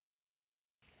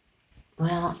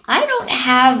Well, I don't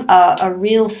have a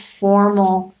real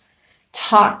formal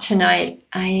talk tonight.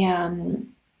 I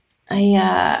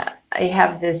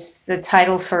have this. The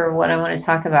title for what I want to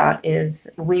talk about is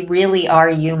 "We Really Are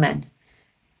Human."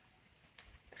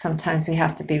 Sometimes we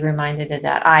have to be reminded of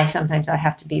that. Sometimes I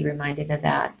have to be reminded of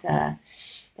that.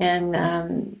 And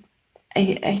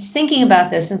I was thinking about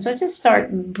this, and so I just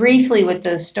start briefly with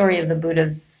the story of the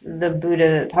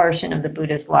Buddha portion of the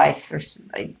Buddha's life.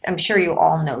 I'm sure you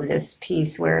all know this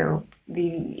piece where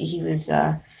he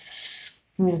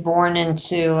was born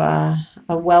into a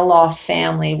well-off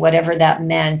family, whatever that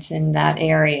meant in that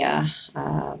area.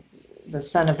 The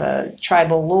son of a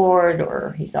tribal lord,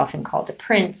 or he's often called a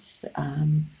prince.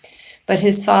 But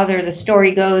his father, the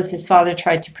story goes, his father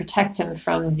tried to protect him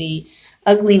from the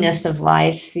ugliness of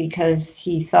life because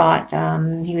he thought,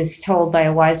 he was told by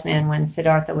a wise man when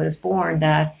Siddhartha was born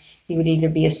that he would either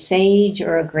be a sage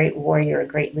or a great warrior, a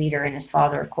great leader. And his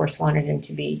father, of course, wanted him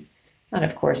to be, not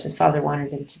of course, his father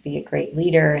wanted him to be a great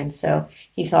leader. And so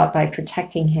he thought by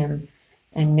protecting him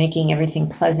and making everything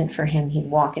pleasant for him, he'd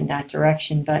walk in that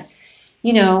direction. But,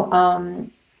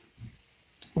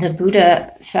 the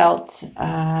Buddha felt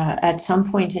at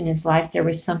some point in his life there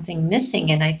was something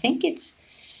missing. And I think it's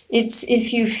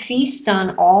if you feast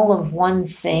on all of one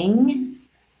thing,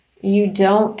 you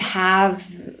don't have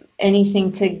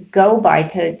anything to go by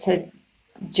to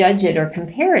judge it or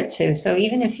compare it to. So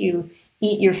even if you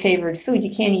eat your favorite food,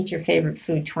 you can't eat your favorite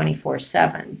food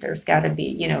 24/7. There's got to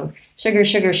be, sugar,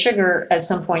 sugar, sugar. At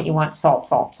some point you want salt,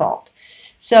 salt, salt.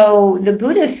 So the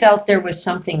Buddha felt there was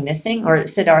something missing, or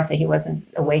Siddhartha, he wasn't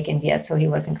awakened yet, so he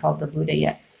wasn't called the Buddha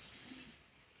yet.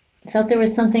 Felt there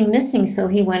was something missing, so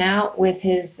he went out with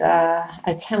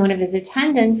one of his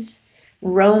attendants,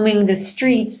 roaming the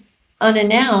streets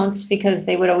unannounced because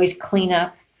they would always clean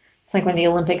up. It's like when the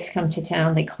Olympics come to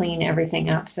town, they clean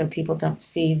everything up so people don't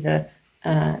see the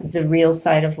real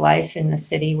side of life in the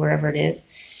city, wherever it is.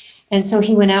 And so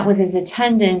he went out with his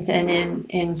attendant, and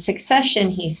in succession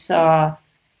he saw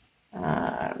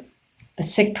a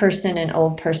sick person, an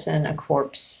old person, a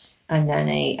corpse, and then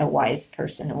a wise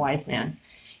person, a wise man.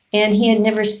 And he had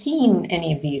never seen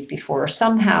any of these before.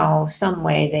 Somehow, some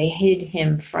way, they hid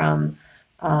him from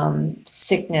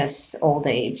sickness, old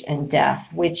age, and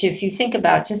death, which if you think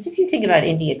about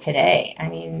India today, I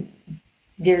mean,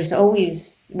 there's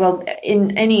always, well,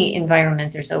 in any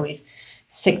environment, there's always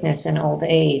sickness and old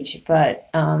age. But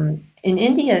in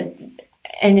India,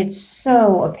 and it's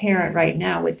so apparent right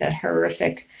now with the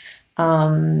horrific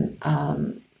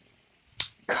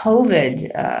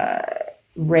COVID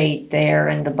rate there,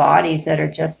 and the bodies that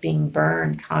are just being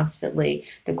burned constantly,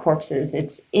 the corpses,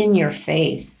 it's in your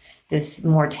face, this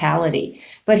mortality.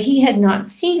 But he had not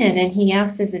seen it, and he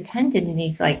asked his attendant, and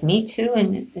he's like, me too?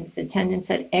 And his attendant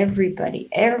said, everybody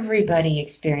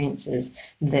experiences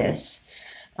this.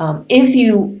 If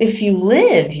you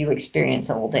live, you experience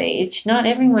old age. Not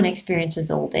everyone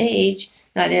experiences old age.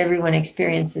 Not everyone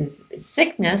experiences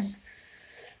sickness.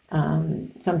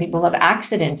 Some people have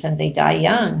accidents and they die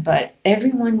young, but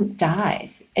everyone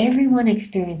dies. Everyone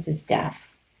experiences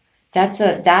death. That's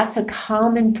a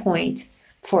common point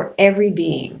for every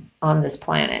being on this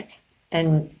planet,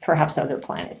 and perhaps other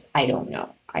planets. I don't know.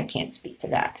 I can't speak to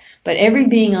that. But every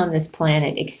being on this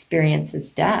planet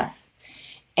experiences death.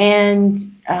 And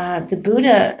the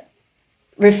Buddha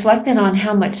reflected on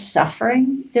how much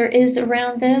suffering there is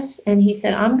around this, and he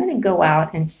said, I'm going to go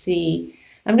out and see.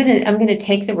 I'm going to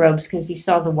take the robes, because he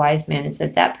saw the wise man and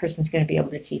said, that person's going to be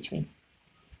able to teach me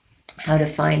how to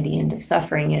find the end of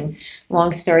suffering. And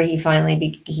long story, he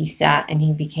sat and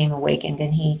he became awakened,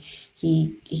 and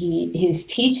his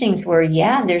teachings were,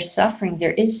 there's suffering,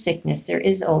 there is sickness, there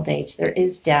is old age, there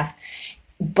is death,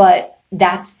 but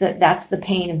that's the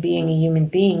pain of being a human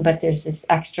being. But there's this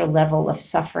extra level of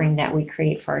suffering that we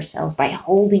create for ourselves by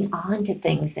holding on to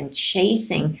things and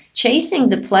chasing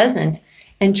the pleasant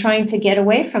and trying to get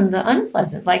away from the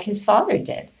unpleasant, like his father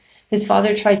did. His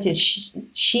father tried to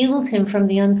shield him from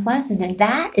the unpleasant, and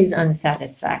that is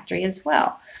unsatisfactory as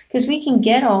well, because we can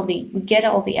get all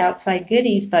the outside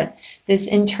goodies, but there's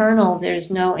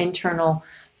no internal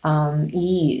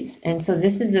ease. And so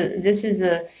this is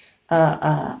a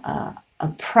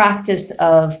practice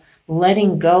of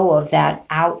letting go of that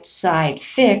outside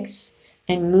fix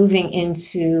and moving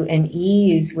into an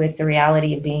ease with the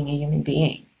reality of being a human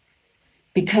being.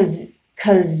 Because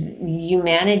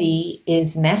humanity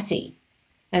is messy.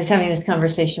 I was having this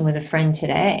conversation with a friend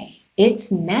today.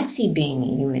 It's messy being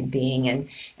a human being,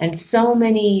 and so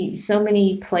many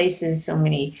places, so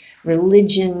many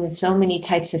religions, so many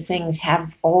types of things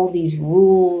have all these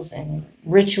rules and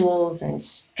rituals and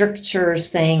strictures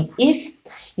saying,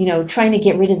 if trying to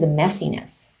get rid of the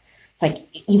messiness. It's like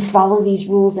you follow these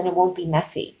rules and it won't be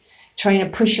messy. Trying to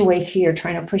push away fear,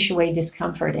 trying to push away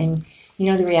discomfort. And,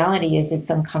 the reality is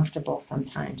it's uncomfortable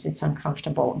sometimes. It's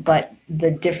uncomfortable. But the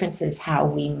difference is how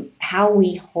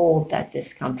we hold that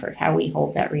discomfort, how we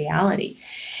hold that reality.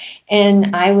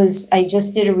 And I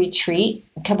just did a retreat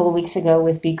a couple of weeks ago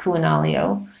with Bhikkhu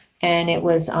Analayo, and it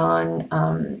was on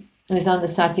the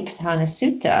Satipatthana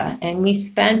Sutta, and we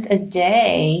spent a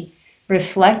day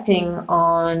reflecting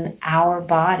on our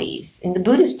bodies. In the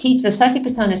Buddhist the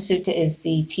Satipatthana Sutta is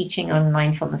the teaching on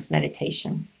mindfulness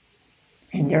meditation.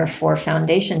 And there are 4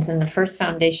 foundations, and the first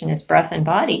foundation is breath and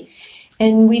body.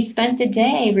 And we spent a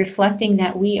day reflecting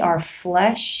that we are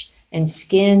flesh and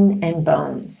skin and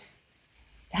bones.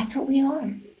 That's what we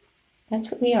are.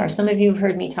 That's what we are. Some of you have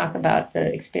heard me talk about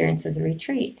the experience of the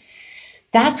retreat.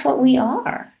 That's what we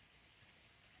are.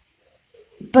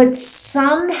 But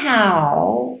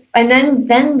somehow, and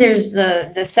then there's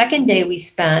the second day we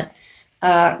spent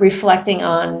reflecting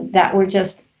on that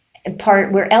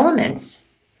we're elements.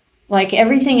 Like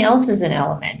everything else is an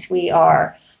element. We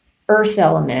are earth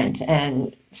element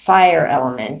and fire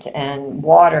element and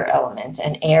water element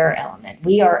and air element.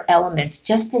 We are elements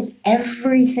just as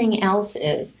everything else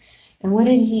is. And what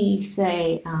did he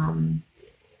say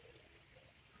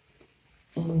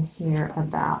in here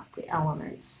about the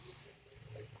elements?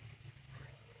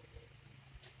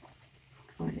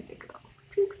 Where did it go?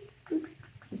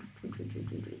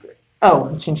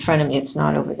 Oh, it's in front of me. It's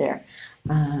not over there.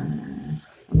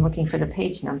 I'm looking for the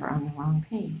page number on the wrong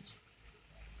page.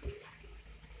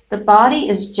 The body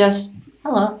is just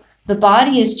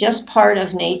part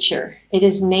of nature. It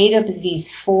is made up of these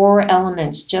 4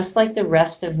 elements, just like the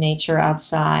rest of nature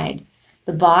outside.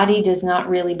 The body does not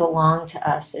really belong to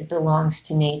us. It belongs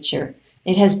to nature.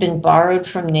 It has been borrowed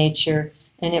from nature,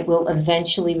 and it will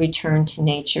eventually return to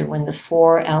nature when the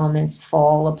 4 elements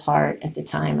fall apart at the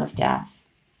time of death.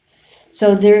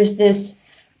 So there's this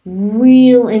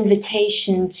real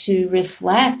invitation to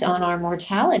reflect on our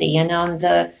mortality and on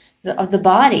the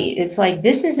body. It's like,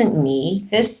 this isn't me.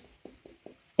 This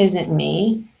isn't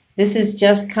me. This is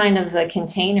just kind of the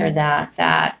container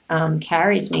that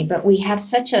carries me. But we have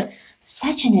such an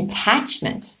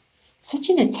attachment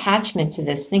to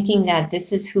this, thinking that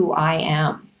this is who I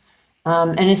am.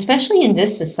 And especially in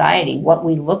this society, what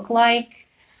we look like,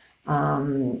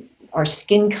 our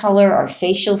skin color, our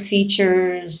facial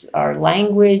features, our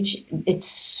language, it's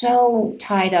so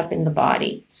tied up in the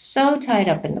body.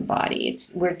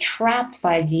 We're trapped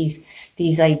by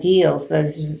these ideals.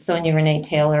 As Sonia Renee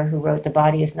Taylor, who wrote The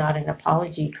Body is Not an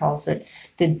Apology, calls it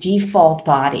the default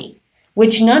body,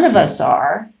 which none of us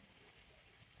are,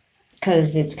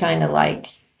 because it's kind of like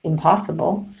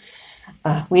impossible.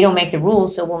 We don't make the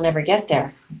rules, so we'll never get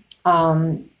there.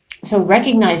 So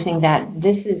recognizing that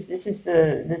this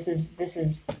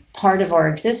is part of our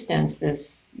existence,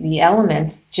 the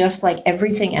elements, just like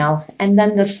everything else. And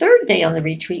then the third day on the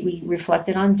retreat, we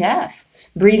reflected on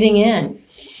death, breathing in.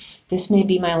 This may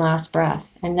be my last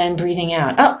breath. And then breathing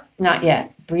out. Oh, not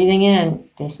yet. Breathing in.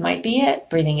 This might be it.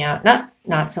 Breathing out.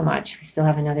 Not so much. We still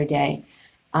have another day.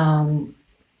 And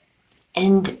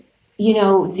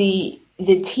the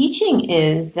teaching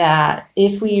is that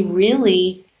if we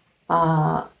really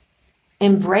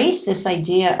embrace this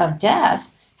idea of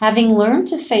death, having learned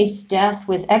to face death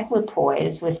with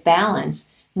equipoise, with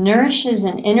balance, nourishes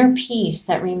an inner peace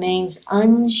that remains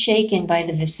unshaken by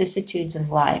the vicissitudes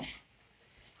of life.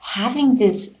 Having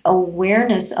this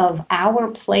awareness of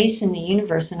our place in the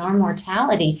universe and our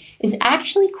mortality is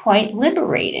actually quite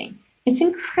liberating. It's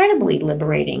incredibly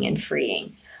liberating and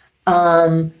freeing.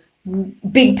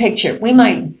 Big picture, we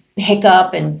might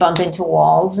hiccup and bump into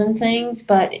walls and things,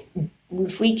 but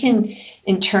if we can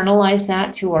internalize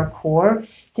that to our core,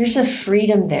 there's a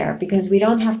freedom there because we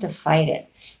don't have to fight it.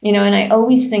 And I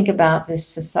always think about this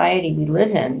society we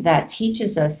live in that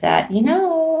teaches us that,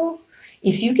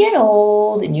 if you get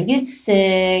old and you get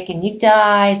sick and you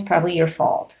die, it's probably your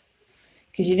fault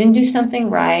because you didn't do something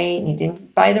right and you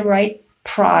didn't buy the right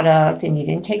product and you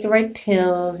didn't take the right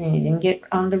pills and you didn't get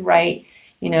on the right,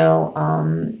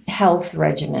 health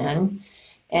regimen.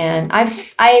 And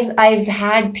I've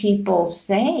had people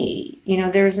say,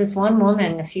 there was this one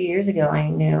woman a few years ago I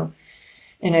knew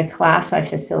in a class I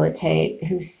facilitate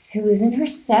who was in her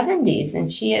 70s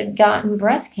and she had gotten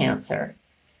breast cancer.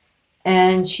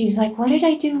 And she's like, what did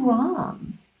I do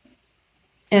wrong?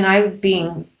 And I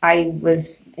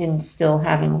was still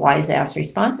having wise ass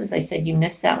responses. I said, you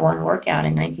missed that one workout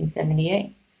in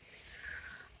 1978.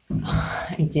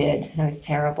 I did. That was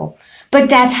terrible. But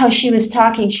that's how she was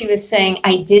talking. She was saying,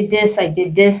 I did this, I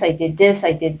did this, I did this,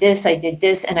 I did this, I did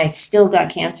this, and I still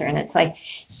got cancer. And it's like,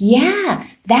 yeah,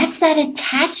 that's that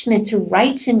attachment to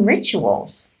rites and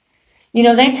rituals.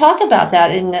 They talk about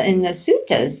that in the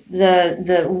suttas,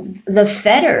 the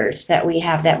fetters that we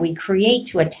have, that we create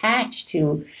to attach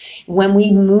to when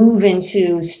we move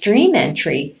into stream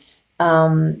entry.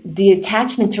 The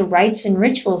attachment to rites and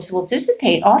rituals will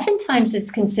dissipate. Oftentimes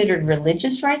it's considered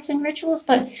religious rites and rituals,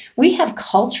 but we have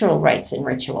cultural rites and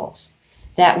rituals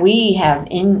that we have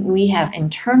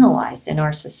internalized in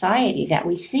our society that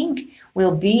we think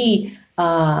will be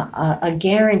a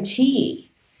guarantee.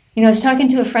 I was talking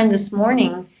to a friend this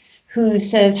morning who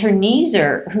says her knees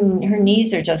are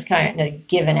just kind of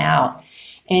given out.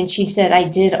 And she said, I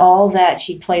did all that.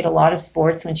 She played a lot of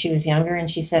sports when she was younger. And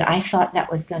she said, I thought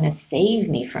that was going to save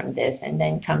me from this. And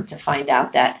then come to find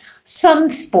out that some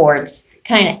sports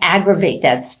kind of aggravate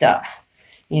that stuff.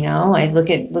 I look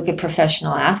at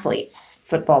professional athletes,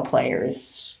 football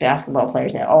players, basketball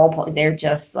players, they're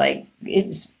just like,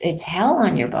 it's hell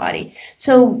on your body.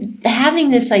 So having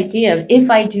this idea of,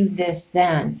 if I do this,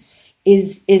 then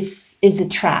is a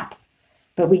trap.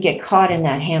 But we get caught in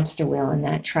that hamster wheel, in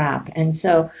that trap. And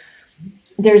so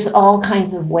there's all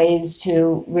kinds of ways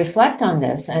to reflect on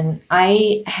this. And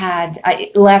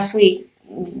last week,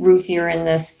 Ruth, you're in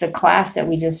the class that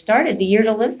we just started, the Year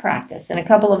to Live practice, and a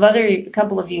couple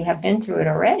of you have been through it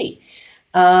already.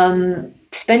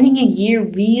 Spending a year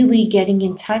really getting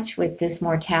in touch with this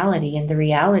mortality and the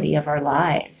reality of our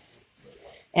lives,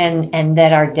 and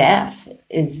that our death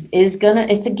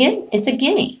it's a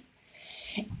gimme.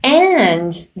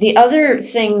 And the other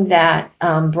thing that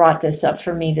brought this up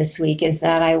for me this week is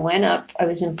that I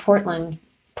was in Portland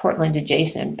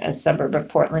adjacent, a suburb of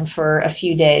Portland, for a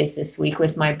few days this week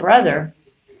with my brother.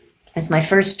 It's my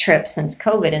first trip since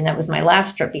COVID, and that was my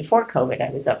last trip before COVID.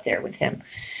 I was up there with him.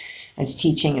 I was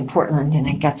teaching in Portland, and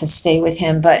I got to stay with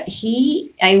him. But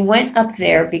I went up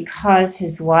there because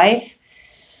his wife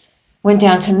went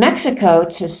down to Mexico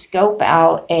to scope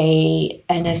out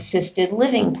an assisted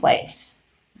living place.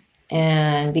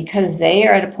 And because they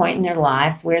are at a point in their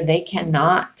lives where they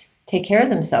cannot take care of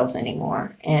themselves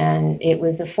anymore, and it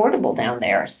was affordable down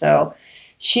there. So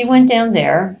she went down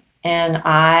there, and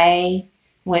I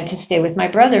went to stay with my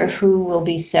brother, who will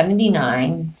be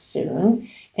 79 soon,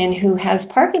 and who has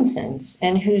Parkinson's,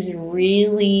 and who's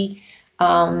really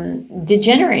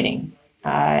degenerating.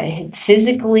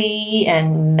 Physically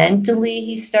and mentally,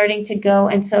 he's starting to go.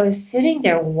 And so I was sitting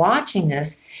there watching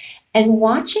this, and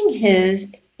watching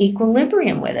his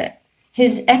equilibrium with it,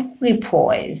 his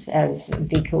equipoise, as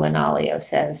Bhikkhu Analayo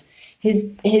says,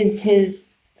 his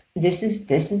this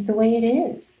is the way it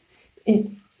is.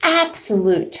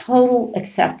 Absolute total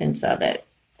acceptance of it.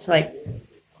 It's like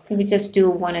he would just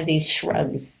do one of these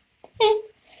shrugs,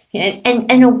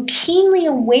 and keenly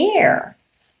aware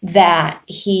that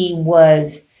he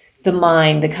was the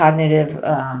mind, the cognitive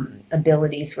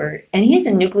abilities were, and he's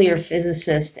a nuclear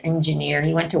physicist engineer.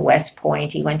 He went to West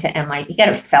Point. He went to MIT. He got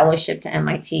a fellowship to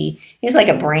MIT. He's like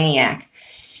a brainiac,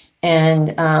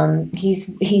 and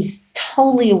he's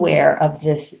totally aware of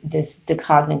the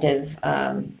cognitive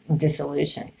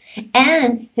dissolution.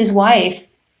 And his wife,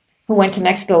 who went to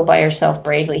Mexico by herself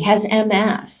bravely, has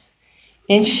MS,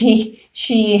 and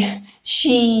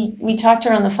we talked to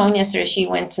her on the phone yesterday. She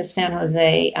went to San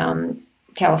Jose,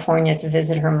 California, to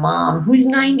visit her mom, who's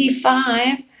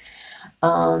 95.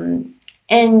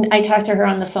 And I talked to her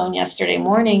on the phone yesterday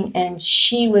morning, and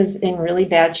she was in really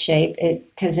bad shape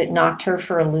because it knocked her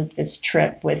for a loop, this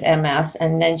trip with MS.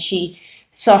 And then she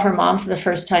saw her mom for the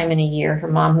first time in a year, her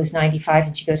mom who's 95,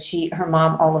 and she goes, her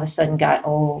mom all of a sudden got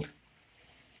old.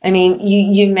 I mean,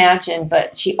 you imagine,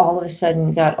 but she all of a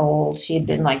sudden got old. She had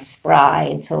been like spry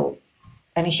until,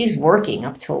 she's working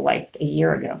up till like a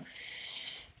year ago.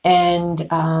 And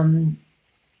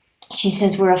she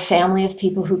says, we're a family of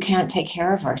people who can't take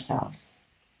care of ourselves.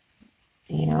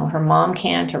 Her mom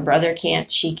can't, her brother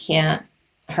can't, she can't,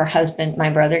 her husband, my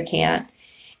brother can't.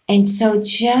 And so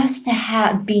just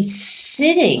to be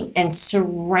sitting and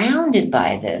surrounded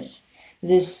by this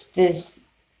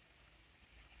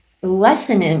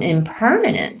lesson in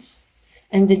impermanence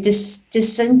and the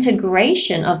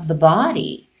disintegration of the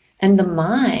body and the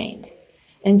mind,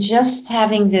 and just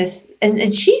having this,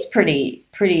 and she's pretty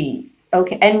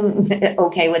okay and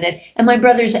okay with it. And my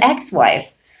brother's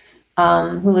ex-wife,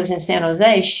 who lives in San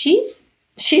Jose, she's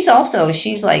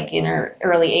like in her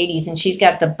early 80s, and she's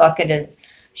got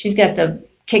the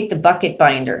kick the bucket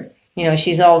binder.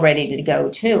 She's all ready to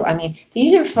go too.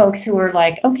 These are folks who are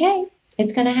like, okay,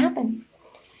 it's going to happen.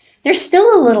 there's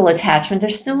still a little attachment,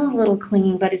 there's still a little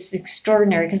clinging, but it's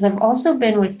extraordinary because I've also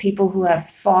been with people who have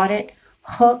fought it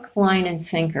hook, line, and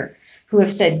sinker, who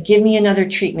have said, give me another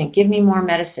treatment, give me more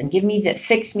medicine, give me that,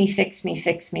 fix me, fix me,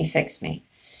 fix me, fix me.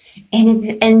 And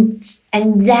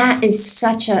that is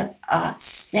such a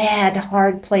sad,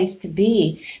 hard place to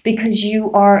be, because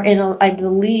you are in a, I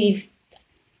believe,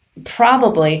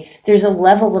 probably there's a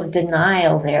level of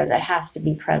denial there that has to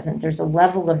be present. There's a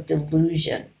level of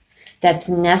delusion that's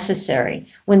necessary.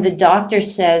 When the doctor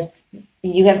says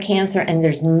you have cancer and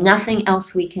there's nothing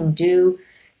else we can do,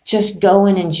 just go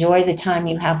and enjoy the time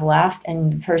you have left.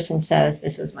 And the person says,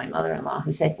 this was my mother-in-law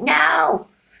who said, no,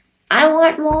 I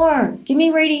want more. Give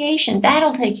me radiation.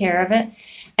 That'll take care of it.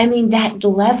 I mean, that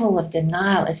level of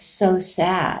denial is so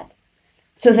sad.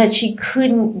 So that she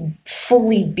couldn't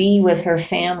fully be with her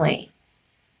family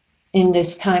in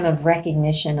this time of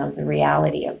recognition of the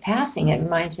reality of passing. It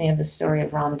reminds me of the story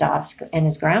of Ram Dass and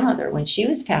his grandmother when she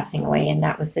was passing away, and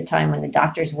that was the time when the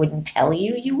doctors wouldn't tell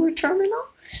you were terminal.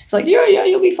 It's like, yeah,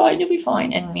 you'll be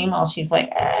fine. And meanwhile, she's like,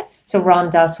 eh. So Ram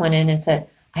Dass went in and said,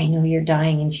 I know you're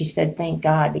dying. And she said, thank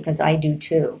God, because I do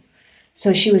too.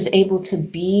 So she was able to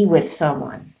be with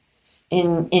someone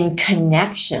in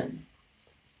connection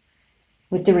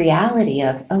with the reality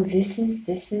of, oh, this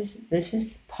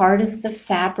is part of the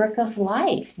fabric of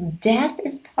life. Death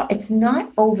is it's not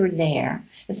over there.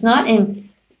 It's not in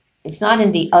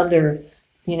the other,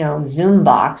 Zoom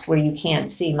box where you can't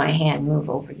see my hand move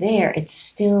over there. It's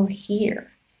still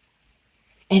here.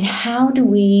 And how do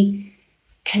we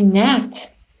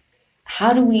connect?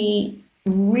 How do we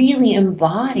really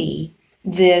embody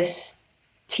this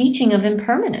teaching of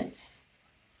impermanence?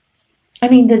 I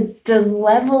mean, the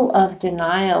level of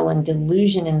denial and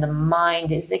delusion in the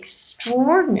mind is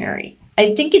extraordinary.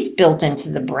 I think it's built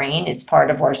into the brain. It's part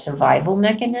of our survival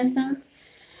mechanism.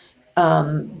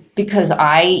 Because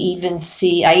I even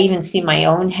see my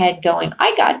own head going,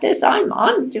 I got this.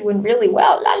 I'm doing really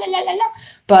well. La la la la la.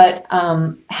 But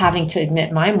having to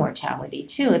admit my mortality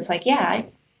too. It's like, yeah,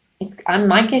 I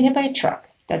might get hit by a truck.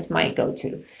 That's my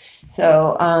go-to.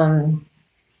 So.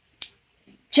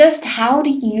 Just how do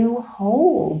you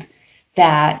hold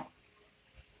that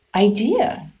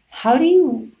idea? How do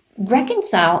you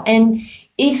reconcile? And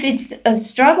if it's a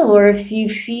struggle, or if you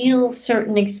feel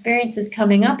certain experiences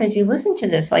coming up as you listen to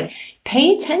this, like,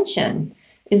 pay attention.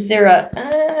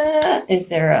 I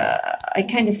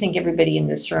kind of think everybody in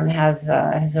this room has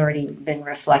already been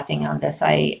reflecting on this.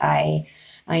 I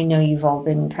know you've all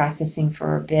been practicing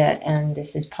for a bit, and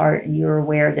you're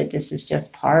aware that this is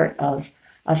just part of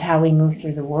how we move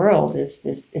through the world.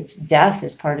 It's death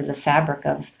is part of the fabric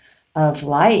of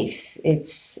life.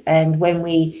 And when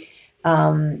we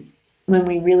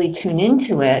really tune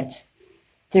into it,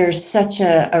 there's such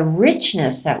a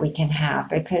richness that we can have,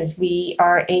 because we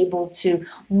are able to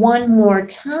one more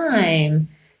time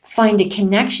find a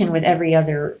connection with every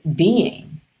other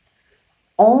being.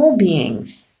 All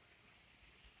beings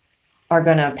are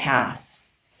going to pass.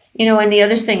 And the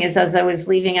other thing is, as I was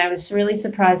leaving, I was really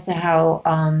surprised at how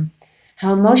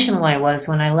emotional I was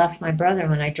when I left my brother,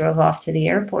 when I drove off to the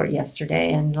airport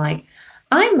yesterday, and like,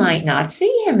 I might not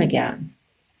see him again.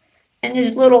 And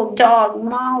his little dog,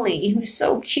 Molly, who's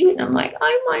so cute, and I'm like,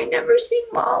 I might never see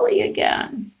Molly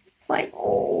again. It's like,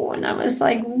 oh, and I was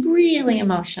like really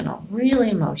emotional.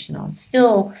 It's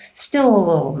still a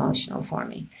little emotional for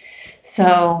me.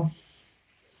 So,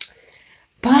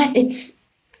 but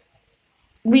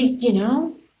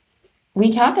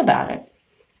we talk about it.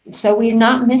 So we're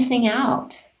not missing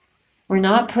out. We're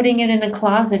not putting it in a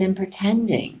closet and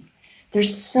pretending.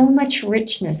 There's so much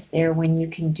richness there when you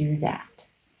can do that.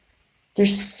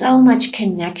 There's so much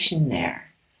connection there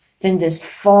than this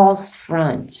false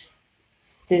front,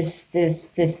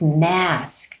 this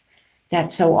mask that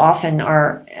so often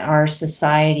our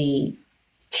society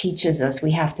teaches us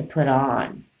we have to put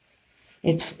on.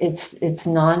 It's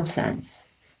nonsense.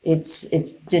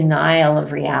 It's denial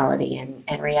of reality,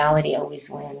 and reality always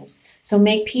wins. So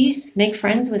make peace, make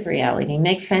friends with reality,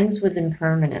 make friends with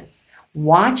impermanence.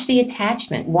 Watch the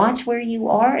attachment. Watch where you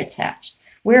are attached.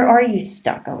 Where are you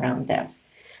stuck around this?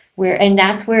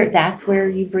 That's where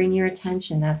you bring your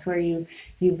attention. That's where you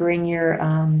bring your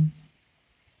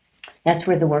that's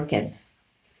where the work is.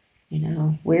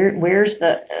 Where's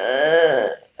the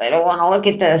I don't want to look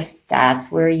at this.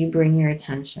 That's where you bring your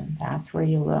attention. That's where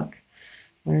you look.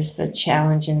 Where's the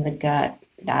challenge in the gut?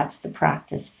 That's the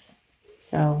practice.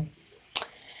 So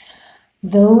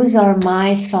those are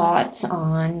my thoughts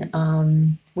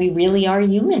on we really are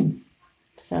human.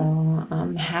 So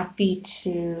I'm happy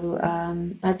to,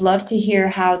 I'd love to hear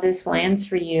how this lands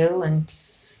for you. And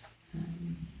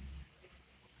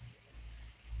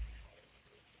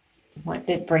what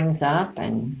it brings up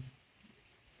and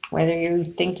whether you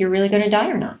think you're really going to die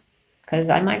or not. Because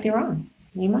I might be wrong.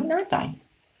 You might not die.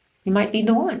 You might be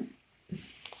the one.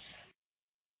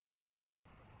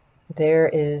 There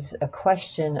is a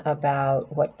question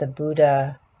about what the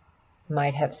Buddha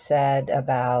might have said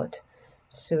about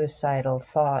suicidal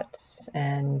thoughts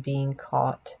and being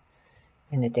caught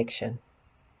in addiction.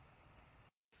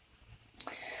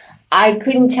 I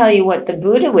couldn't tell you what the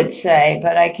Buddha would say,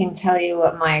 but I can tell you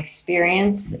what my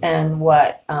experience and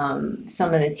what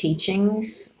some of the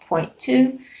teachings point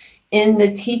to. In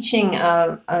the teaching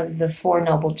of the Four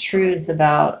Noble Truths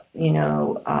about,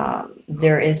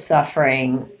 there is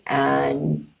suffering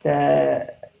and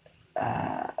the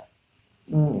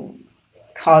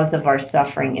cause of our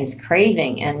suffering is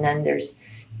craving, and then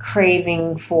there's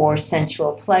craving for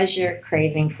sensual pleasure,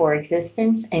 craving for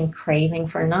existence, and craving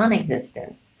for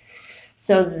non-existence.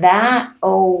 So that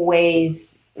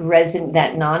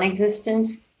that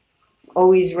non-existence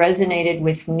always resonated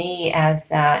with me as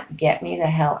that get me the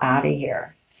hell out of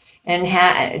here.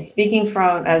 And speaking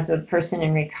from as a person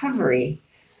in recovery,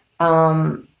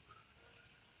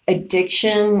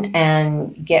 addiction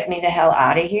and get me the hell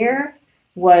out of here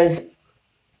was,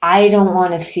 I don't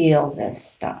want to feel this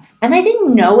stuff. And I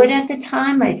didn't know it at the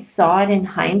time. I saw it in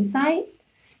hindsight.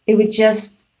 It would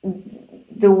just,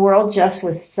 the world just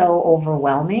was so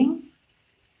overwhelming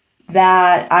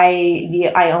that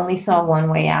I only saw one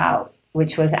way out,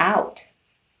 which was out.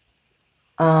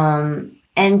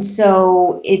 And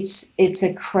so it's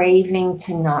a craving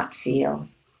to not feel.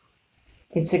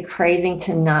 It's a craving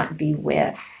to not be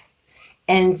with.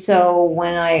 And so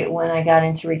when I got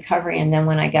into recovery, and then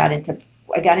when I got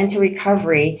into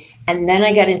recovery, and then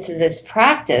I got into this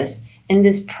practice, and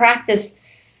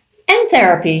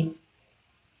therapy,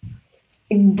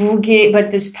 but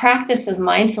this practice of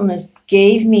mindfulness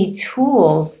gave me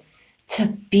tools to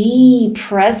be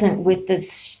present with the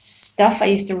stuff I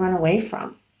used to run away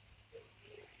from,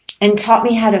 and taught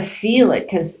me how to feel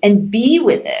it and be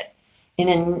with it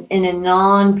in a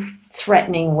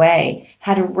non-threatening way,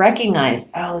 how to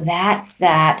recognize, oh, that's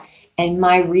that, and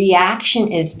my reaction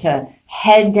is to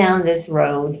head down this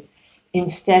road.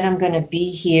 Instead, I'm going to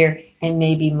be here and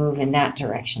maybe move in that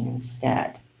direction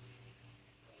instead.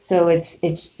 So it's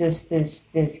just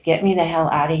this get me the hell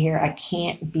out of here. I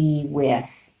can't be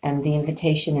with. And the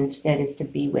invitation instead is to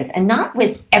be with, and not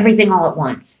with everything all at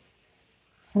once.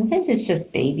 Sometimes it's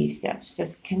just baby steps.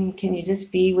 Just can you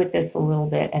just be with this a little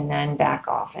bit and then back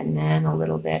off, and then a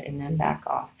little bit and then back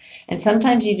off. And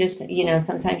sometimes you just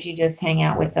hang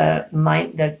out with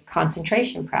the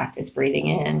concentration practice, breathing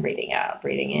in, breathing out,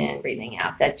 breathing in, breathing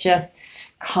out. That just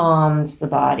calms the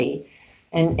body.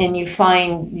 And you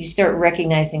start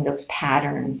recognizing those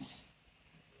patterns.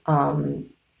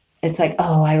 It's like,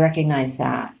 oh, I recognize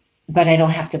that, but I don't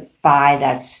have to buy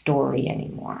that story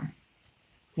anymore.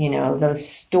 Those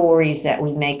stories that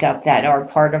we make up that are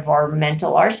part of our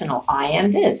mental arsenal. I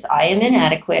am this. I am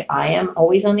inadequate. I am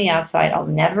always on the outside. I'll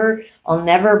never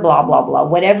blah, blah, blah,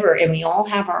 whatever. And we all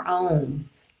have our own.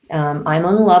 I'm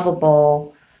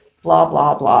unlovable, blah,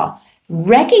 blah, blah.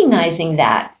 Recognizing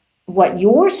that, what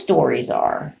your stories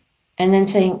are, and then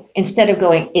saying, instead of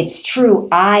going, it's true,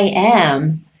 I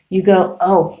am, you go,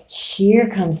 oh, here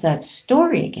comes that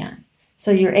story again.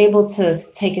 So you're able to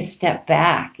take a step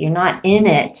back. You're not in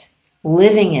it,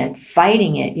 living it,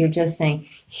 fighting it. You're just saying,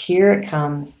 here it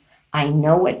comes. I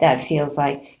know what that feels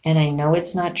like, and I know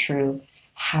it's not true.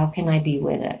 How can I be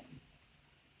with it?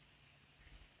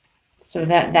 So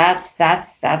that's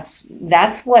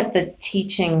what the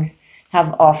teachings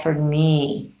have offered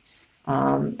me,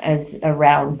 as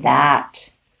around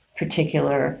that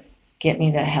particular get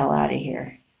me the hell out of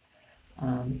here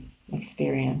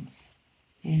experience.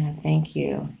 Yeah, thank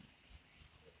you.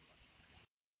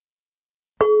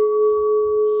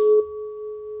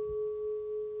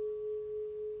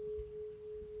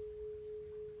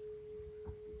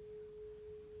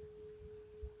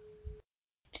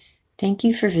 Thank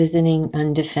you for visiting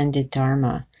Undefended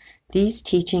Dharma. These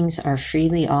teachings are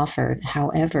freely offered.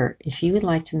 However, if you would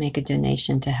like to make a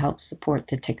donation to help support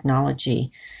the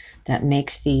technology that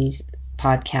makes these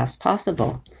podcasts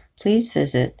possible, please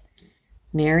visit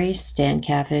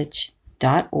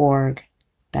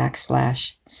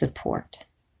marystankavich.org/support.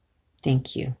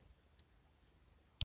 Thank you.